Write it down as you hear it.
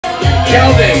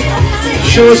Calvin,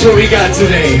 show us what we got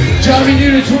today. Jobbie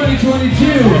new to 2022.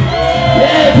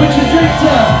 Yeah, put your drinks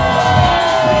up.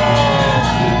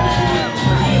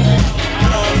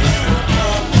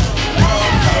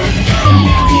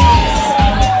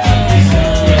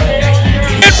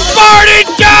 It's party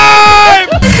time!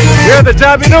 We're the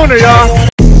Jobbie Nooner, y'all.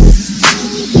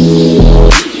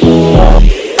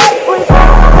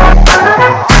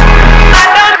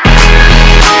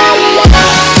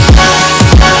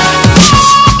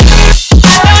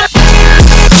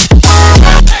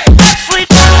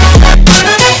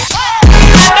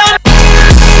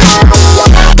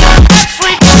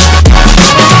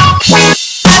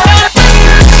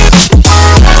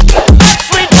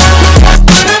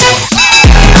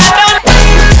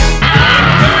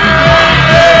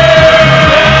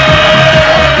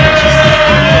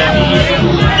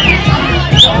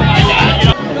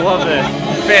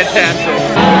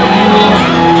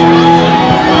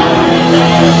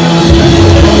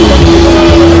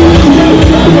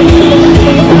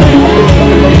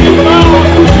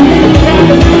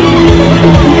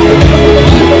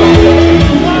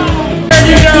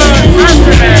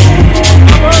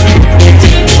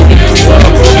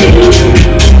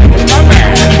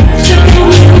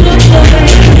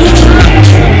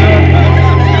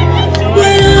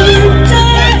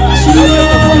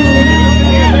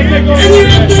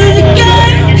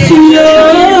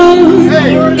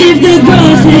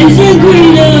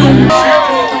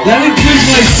 That includes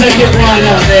my second line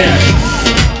out there.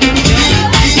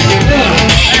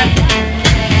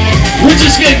 We're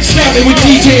just getting started with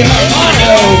DJ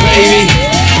Armando, baby.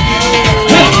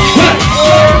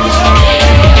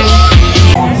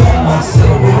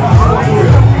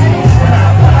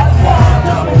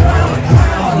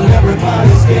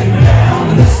 Everybody's getting down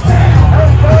in this town.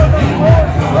 Ain't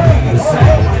nobody the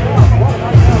same.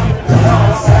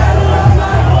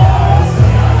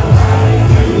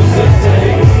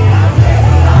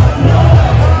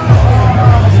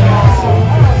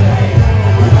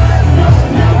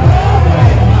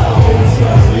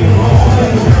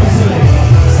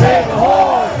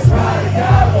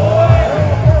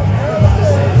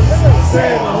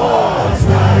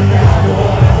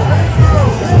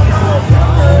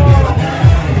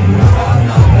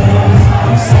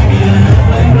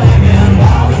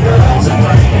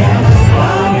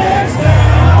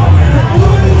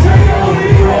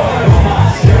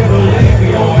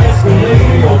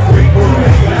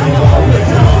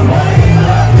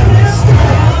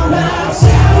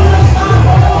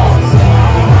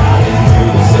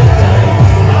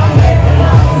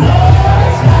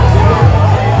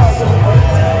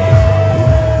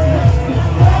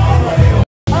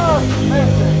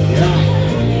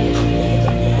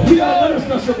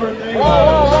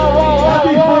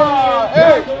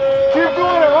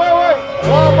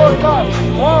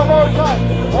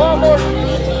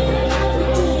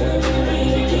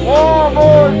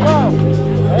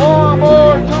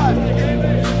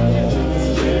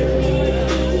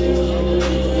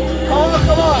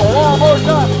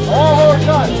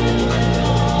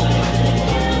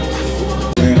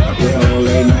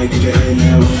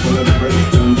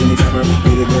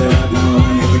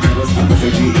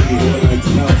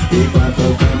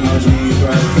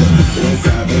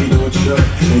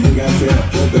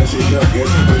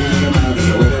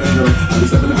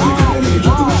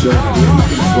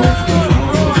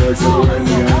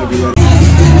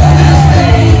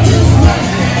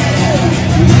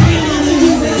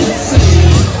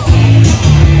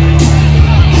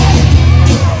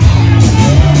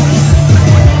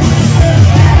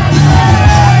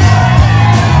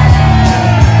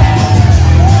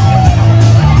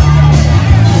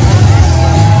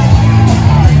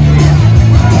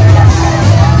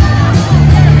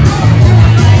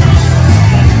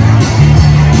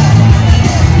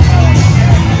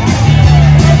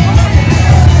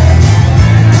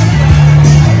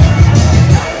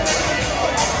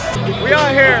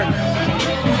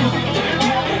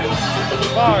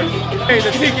 Barge. Hey,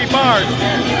 the Tiki Barge.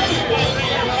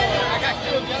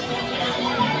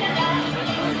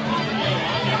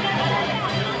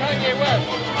 Kanye West.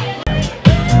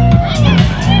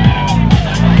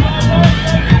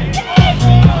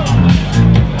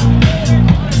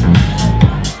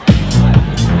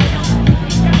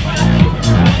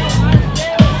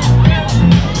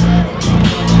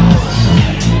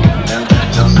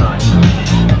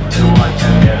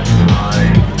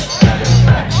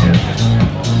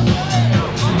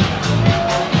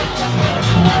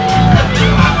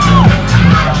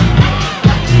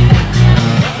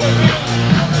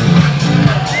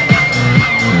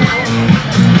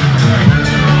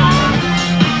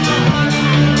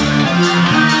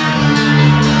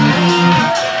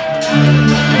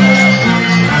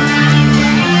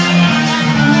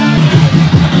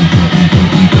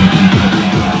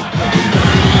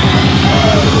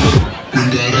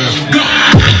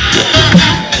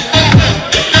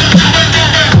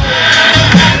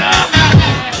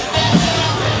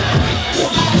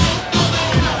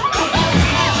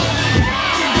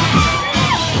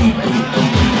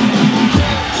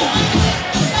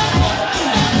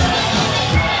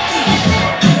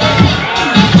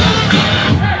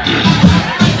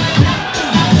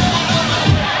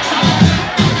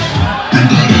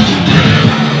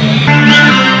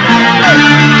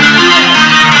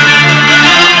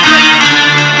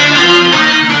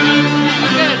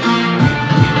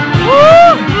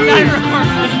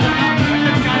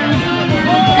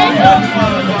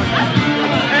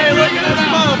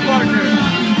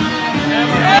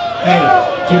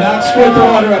 with the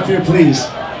water up here, please.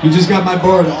 You just got my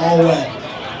board all wet.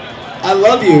 I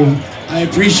love you. I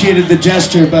appreciated the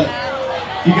gesture, but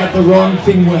you got the wrong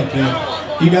thing wet, man.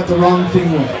 You got the wrong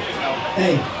thing wet.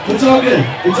 Hey, it's all good.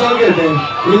 It's all good, man.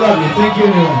 We love you. Thank you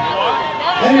anyway.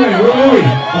 Anyway, where were we?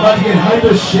 I'm about to get hype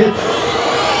as shit.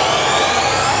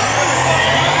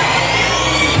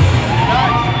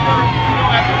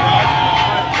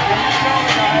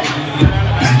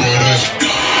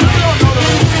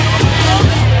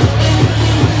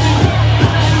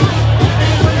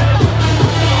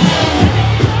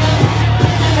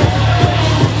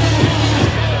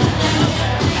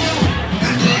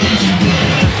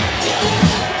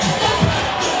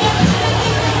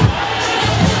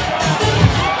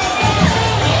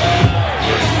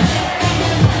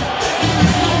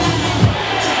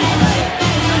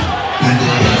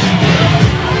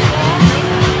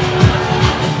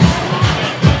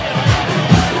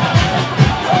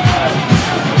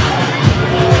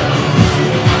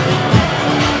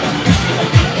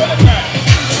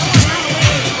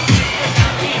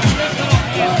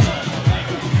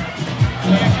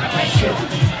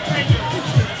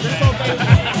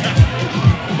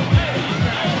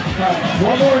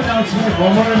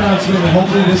 One more announcement, and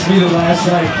hopefully this will be the last,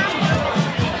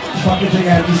 fucking thing I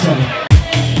have to say.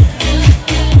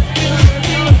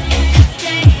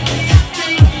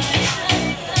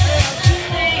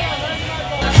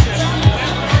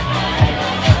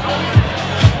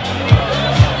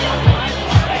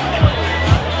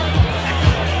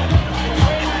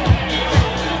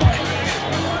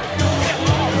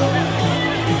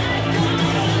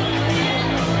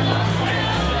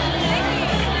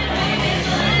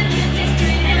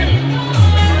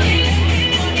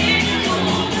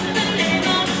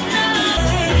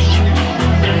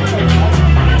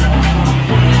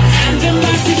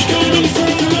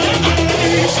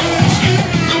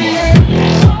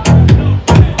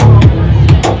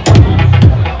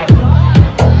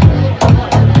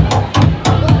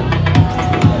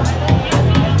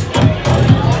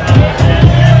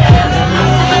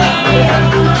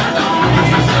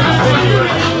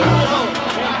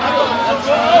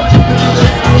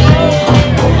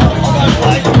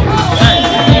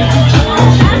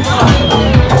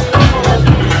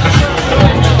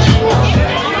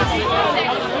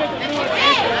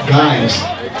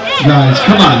 Guys,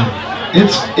 come on.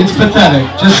 It's pathetic.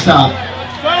 Just stop.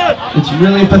 It's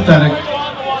really pathetic.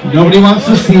 Nobody wants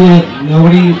to see it.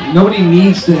 Nobody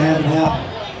needs to have it happen.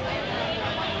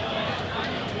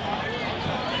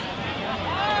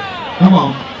 Come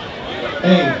on.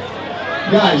 Hey,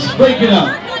 guys, break it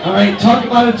up. Alright, talk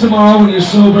about it tomorrow when you're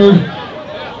sober.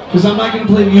 Because I'm not going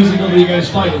to play music over you guys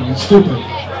fighting. It's stupid.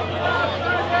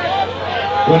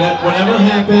 Whatever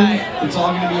happened, it's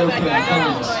all going to be okay. I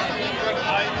promise.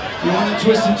 You want a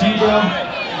twisted tea, bro?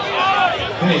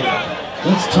 Hey,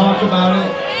 let's talk about it.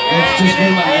 Let's just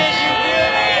relax.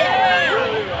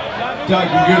 Doug,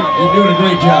 you're good. You're doing a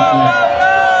great job, man.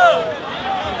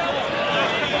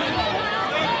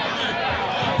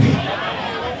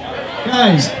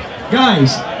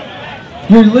 Guys,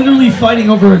 you're literally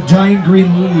fighting over a giant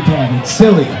green lily pad. It's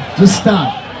silly. Just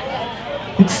stop.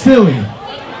 It's silly.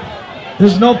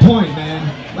 There's no point, man.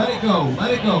 Let it go.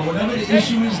 Let it go. Whatever the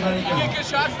issue is, let it go. You get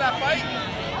shots in that fight?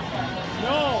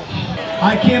 No.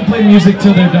 I can't play music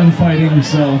till they're done fighting,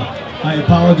 so I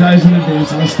apologize in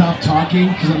advance. I'll stop talking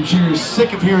because I'm sure you're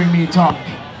sick of hearing me talk.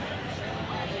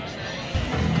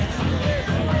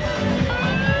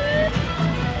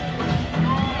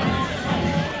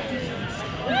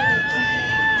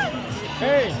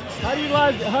 Hey, how do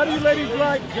you ladies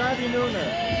like Jobbie Nooner?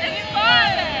 It's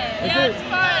fun. It's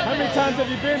fun. How many times have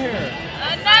you been here?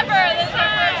 Never. This is our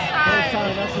first time. First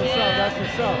time. That's what's up. That's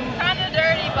what's up. Kind of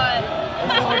dirty, but.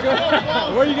 That's all good.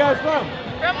 Where are you guys from?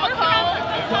 From McCall.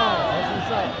 McCall. That's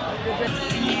what's up. Have a good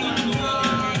day.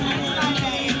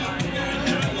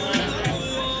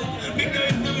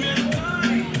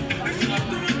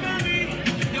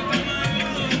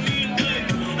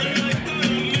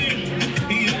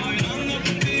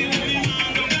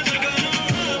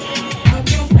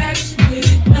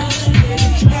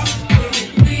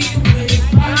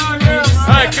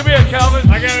 Come here, Calvin.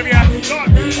 I gotta be on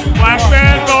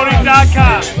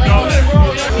BlackManBoating.com.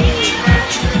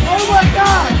 Oh my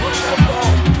God!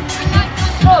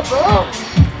 What's up, bro?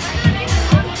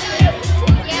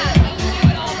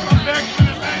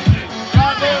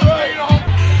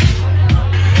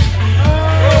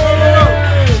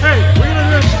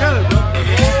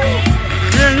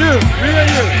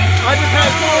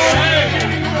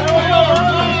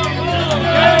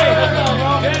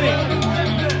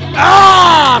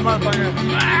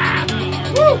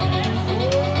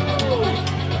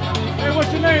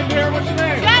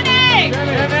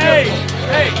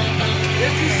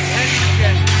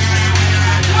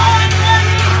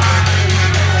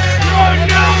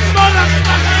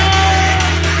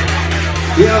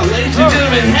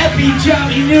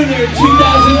 Junior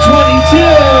 2022.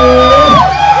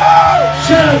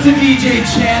 Shout out to DJ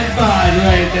Chadbod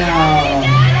right now.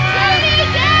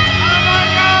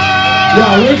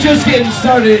 Yeah, we're just getting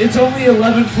started. It's only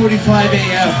 11:45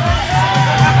 a.m.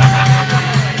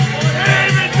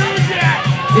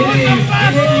 It ain't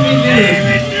even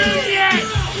noon.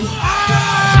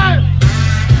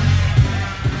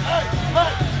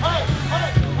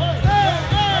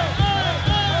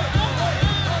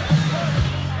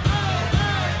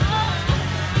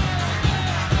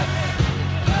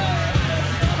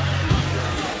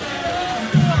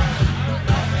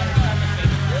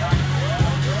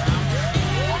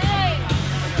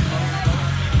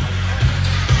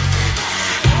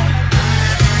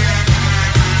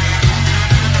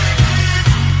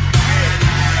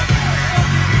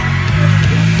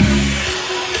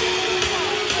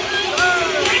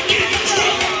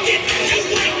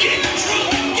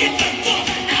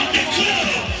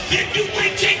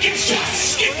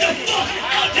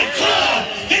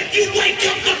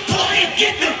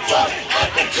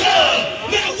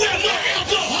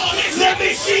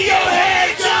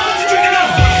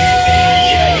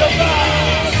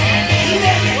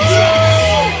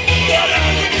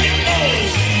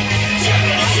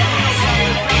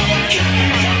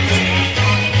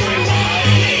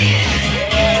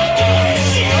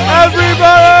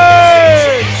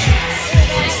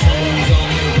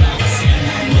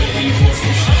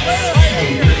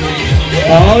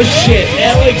 Oh shit,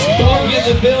 Alex Barge in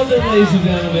the building, ladies and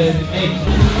gentlemen. Hey.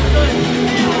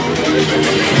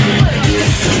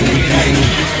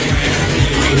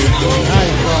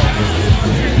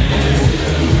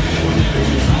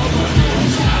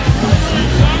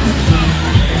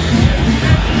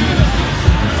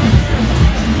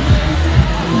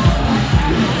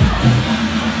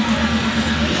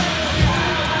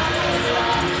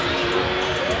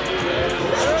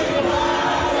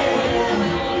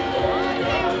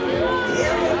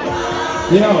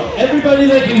 Yo, everybody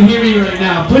that can hear me right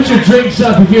now, put your drinks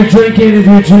up if you're drinking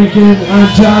on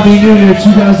Jobbie Nooner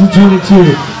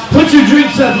 2022. Put your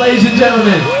drinks up, ladies and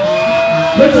gentlemen.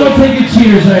 Let's all take a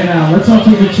cheers right now. Let's all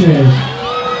take a cheers.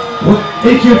 Well,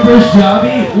 it's your first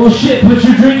Jobbie? Well shit, put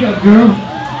your drink up, girl.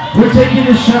 We're taking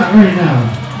a shot right now.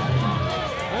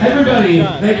 Everybody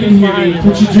that can hear me,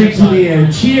 put your drinks in the air.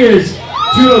 Cheers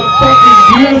to a fucking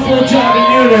beautiful Jobbie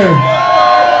Nooner.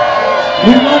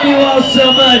 We love you all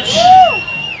so much.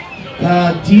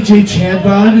 DJ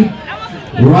Chadbod,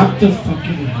 rock the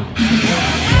fucking out.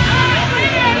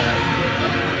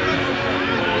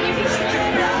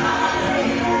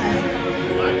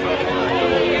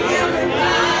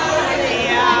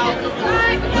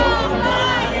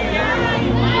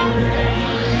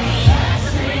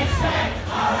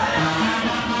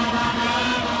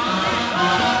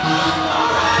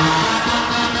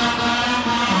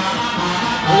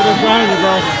 Look at this grinder,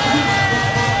 bro.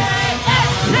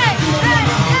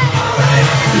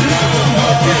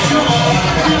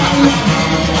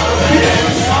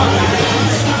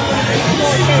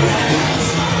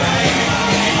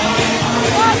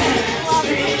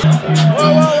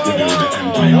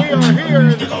 We are here in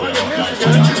Michigan.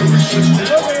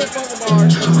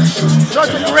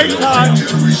 Such a great time.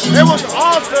 It was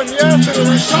awesome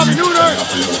yesterday. Jobbie Nooner,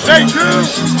 day 2.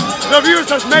 The views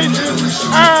has Mason.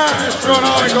 It's going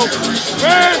on and go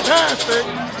fantastic.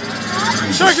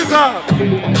 Check this out.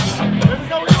 This is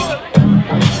how we do it.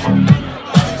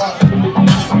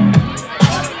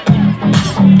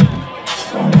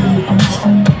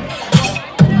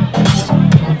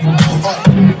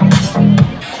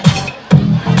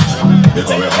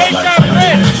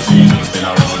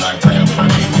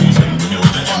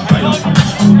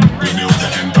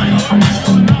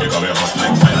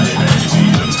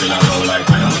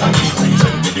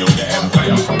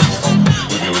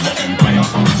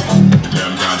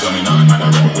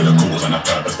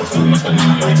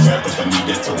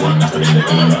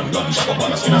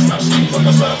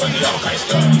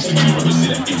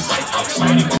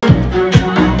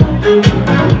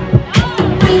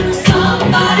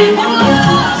 Somebody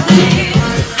loves me.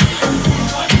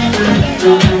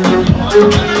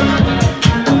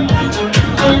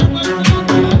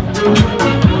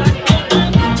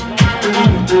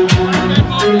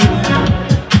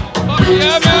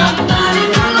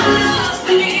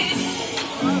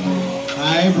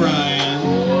 Hi, Brian.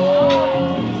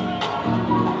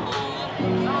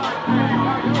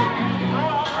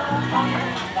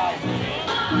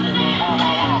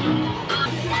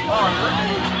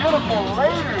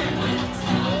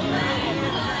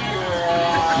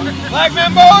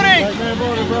 BlackManBoating!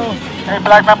 BlackManBoating, bro. Hey,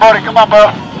 BlackManBoating, come on, bro.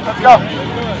 Let's go.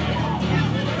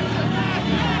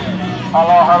 Oh!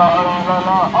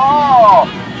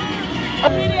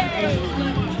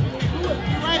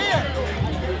 Right here.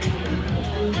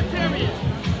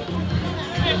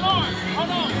 Hey, Mark,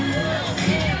 hold on.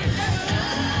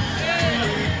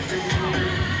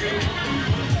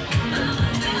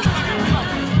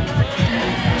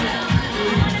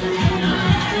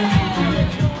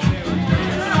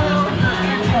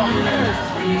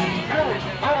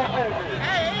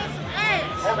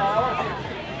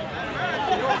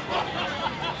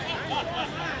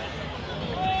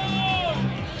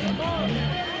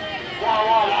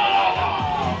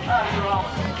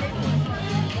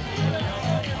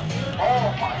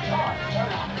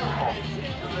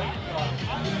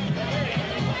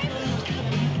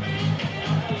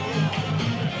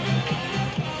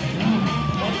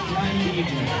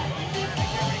 Tiki.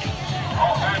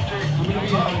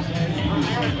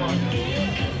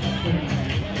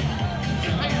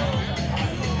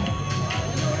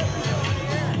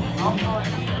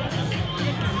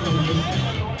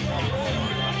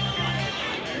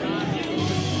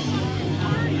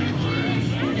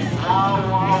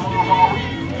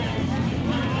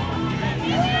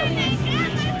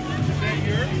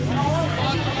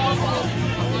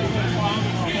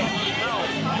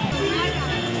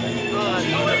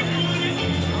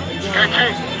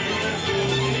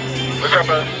 What's up,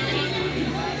 brother?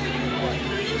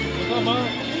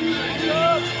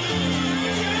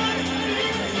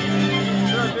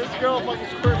 This girl fucking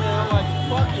screaming, and I'm like,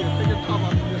 fuck you, take your top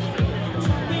off this shit.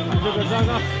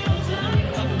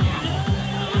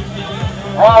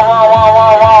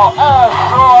 Wow.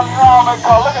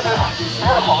 Astronomical. Look at this.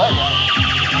 Beautiful lady.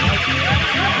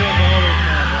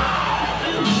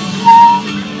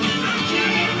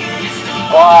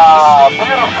 Wow,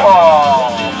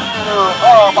 beautiful.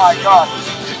 Oh my God.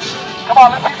 Come on,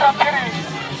 let's see some titties.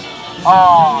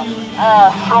 Oh,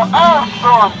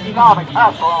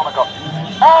 astronomical.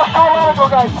 Astronomical,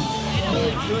 guys.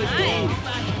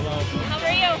 How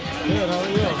are you? Good, how are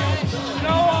you?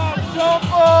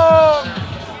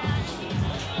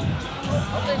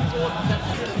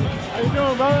 How you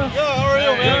doing, brother? Good, how are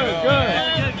you, man?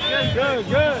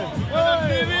 Good.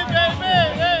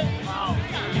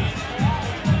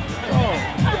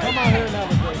 Oh, come on here and have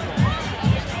a great time.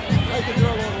 Like the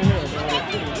girl over here, man. Thank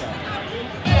you.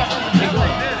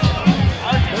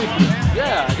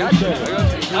 Yeah, I got you.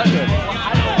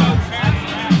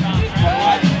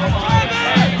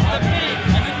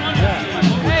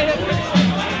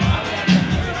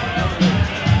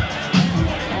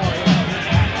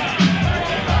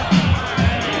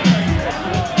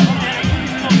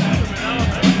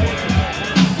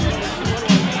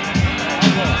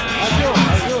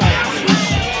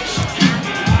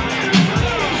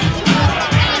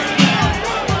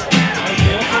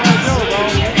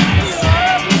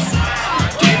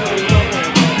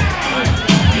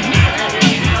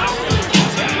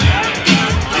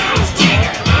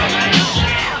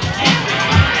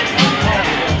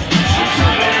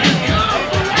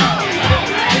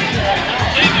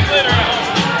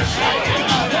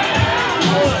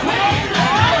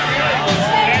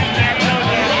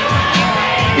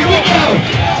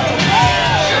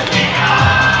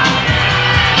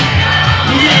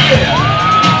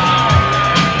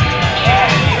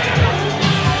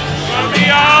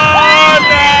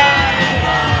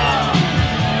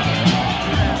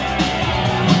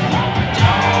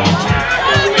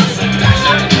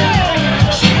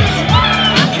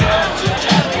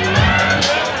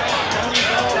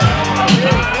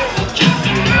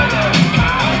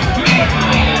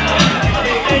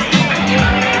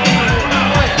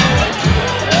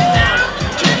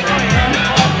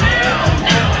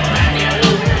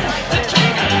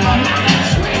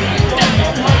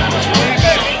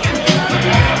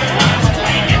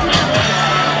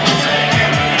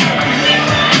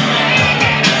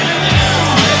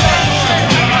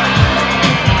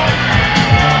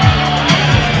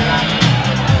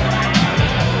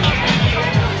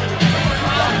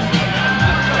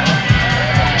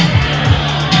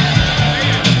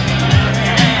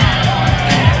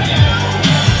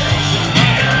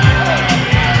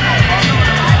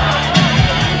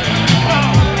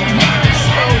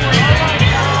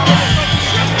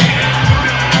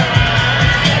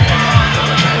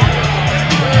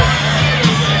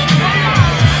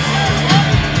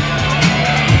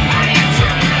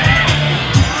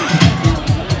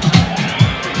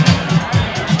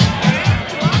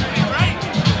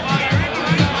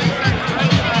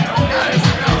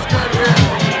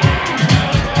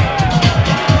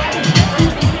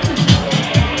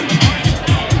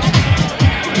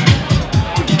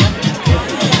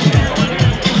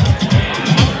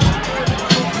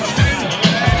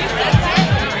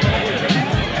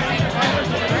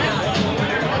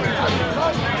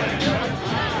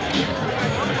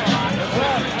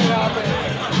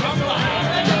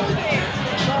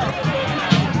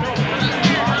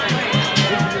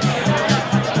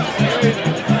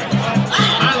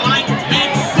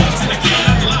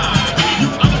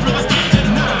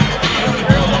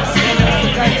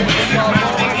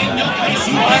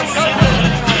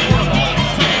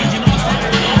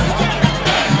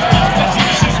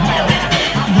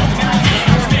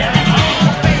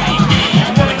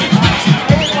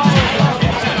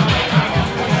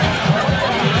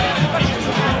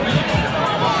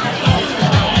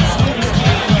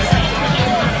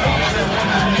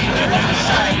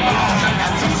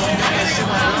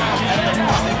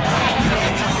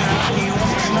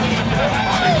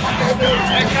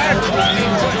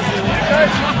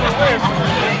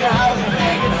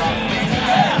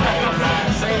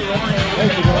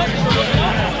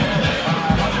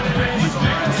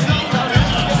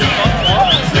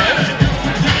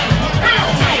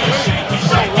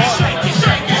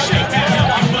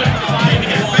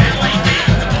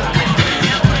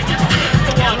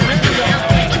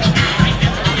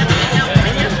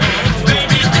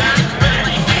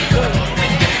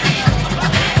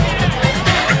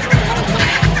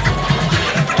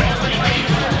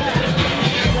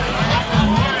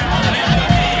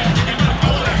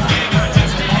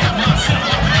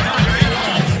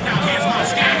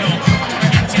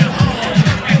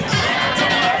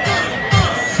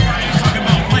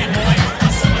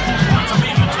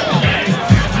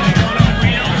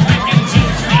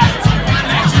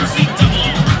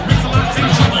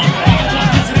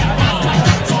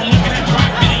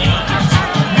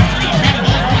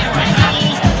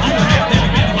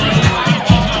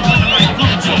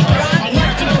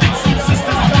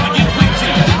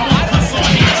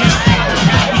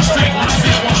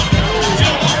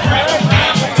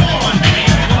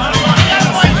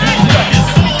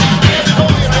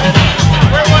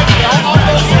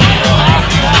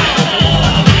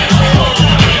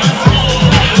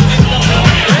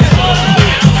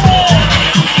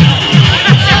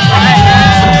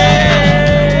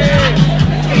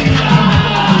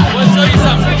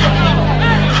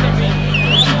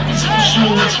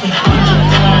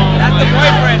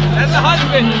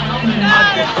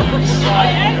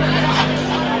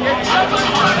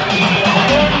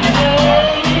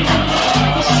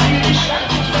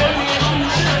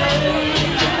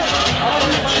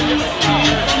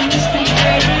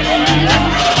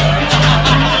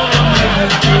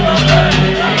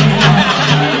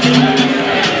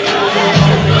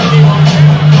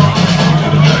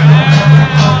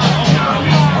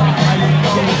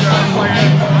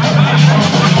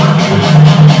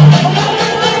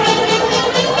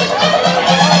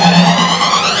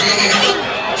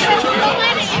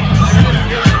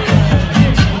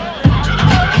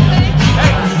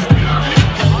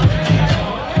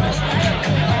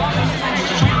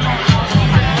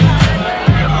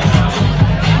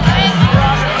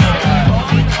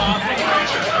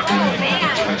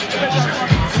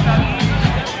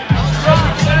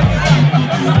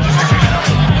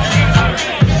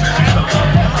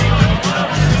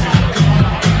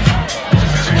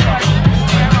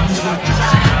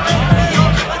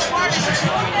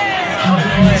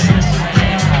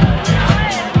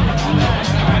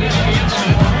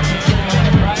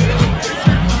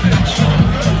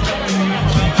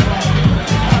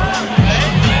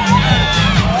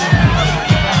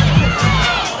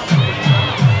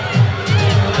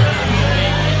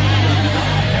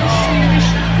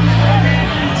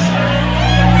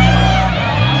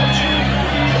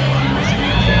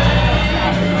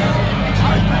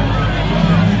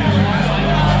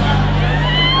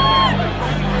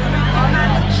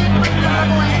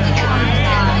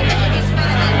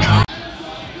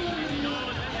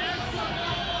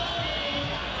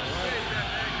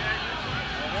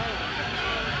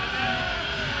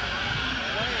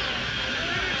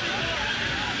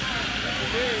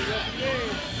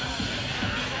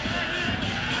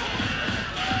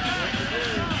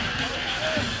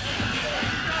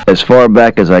 As far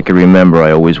back as I can remember,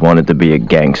 I always wanted to be a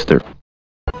gangster.